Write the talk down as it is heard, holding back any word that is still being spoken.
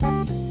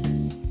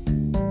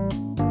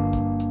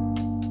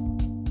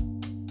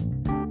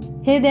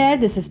Hey there,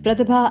 this is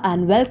Pratibha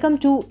and welcome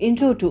to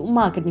Intro to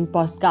Marketing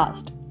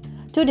podcast.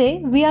 Today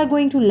we are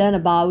going to learn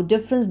about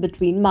difference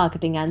between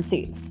marketing and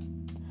sales.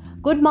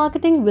 Good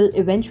marketing will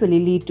eventually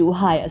lead to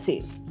higher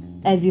sales.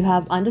 As you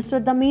have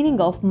understood the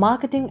meaning of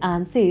marketing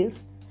and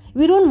sales,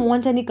 we don't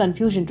want any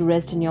confusion to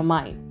rest in your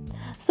mind.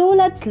 So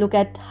let's look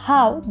at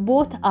how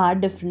both are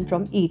different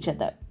from each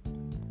other.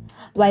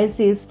 While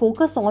sales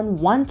focus on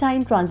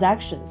one-time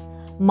transactions,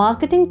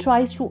 marketing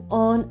tries to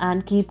earn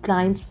and keep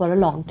clients for a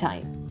long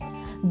time.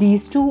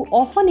 These two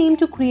often aim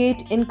to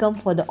create income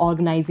for the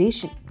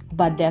organization,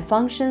 but their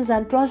functions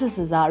and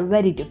processes are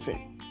very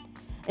different.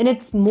 In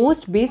its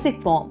most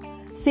basic form,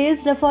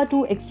 sales refer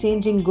to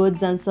exchanging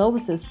goods and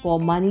services for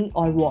money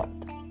or worth.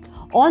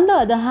 On the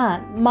other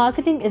hand,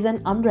 marketing is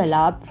an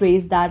umbrella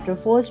phrase that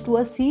refers to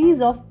a series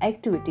of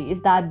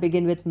activities that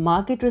begin with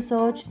market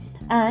research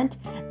and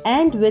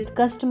end with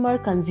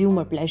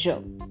customer-consumer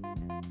pleasure.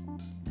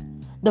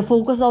 The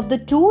focus of the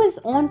two is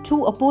on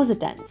two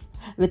opposite ends,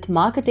 with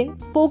marketing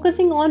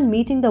focusing on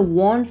meeting the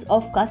wants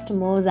of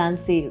customers and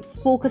sales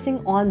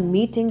focusing on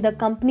meeting the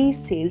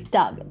company's sales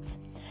targets,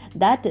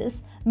 that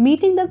is,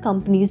 meeting the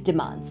company's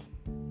demands.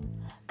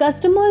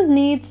 Customers'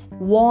 needs,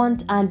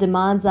 want, and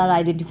demands are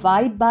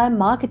identified by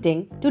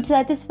marketing to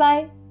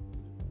satisfy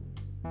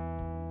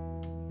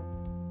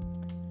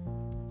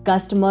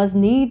Customers'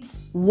 needs,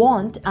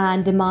 want,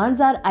 and demands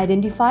are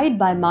identified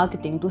by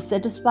marketing to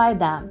satisfy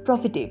them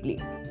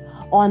profitably.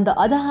 On the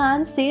other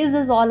hand, sales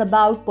is all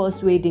about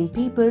persuading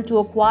people to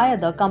acquire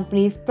the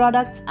company's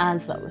products and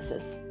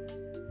services.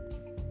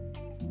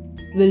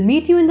 We'll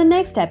meet you in the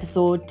next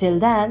episode. Till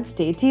then,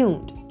 stay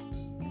tuned.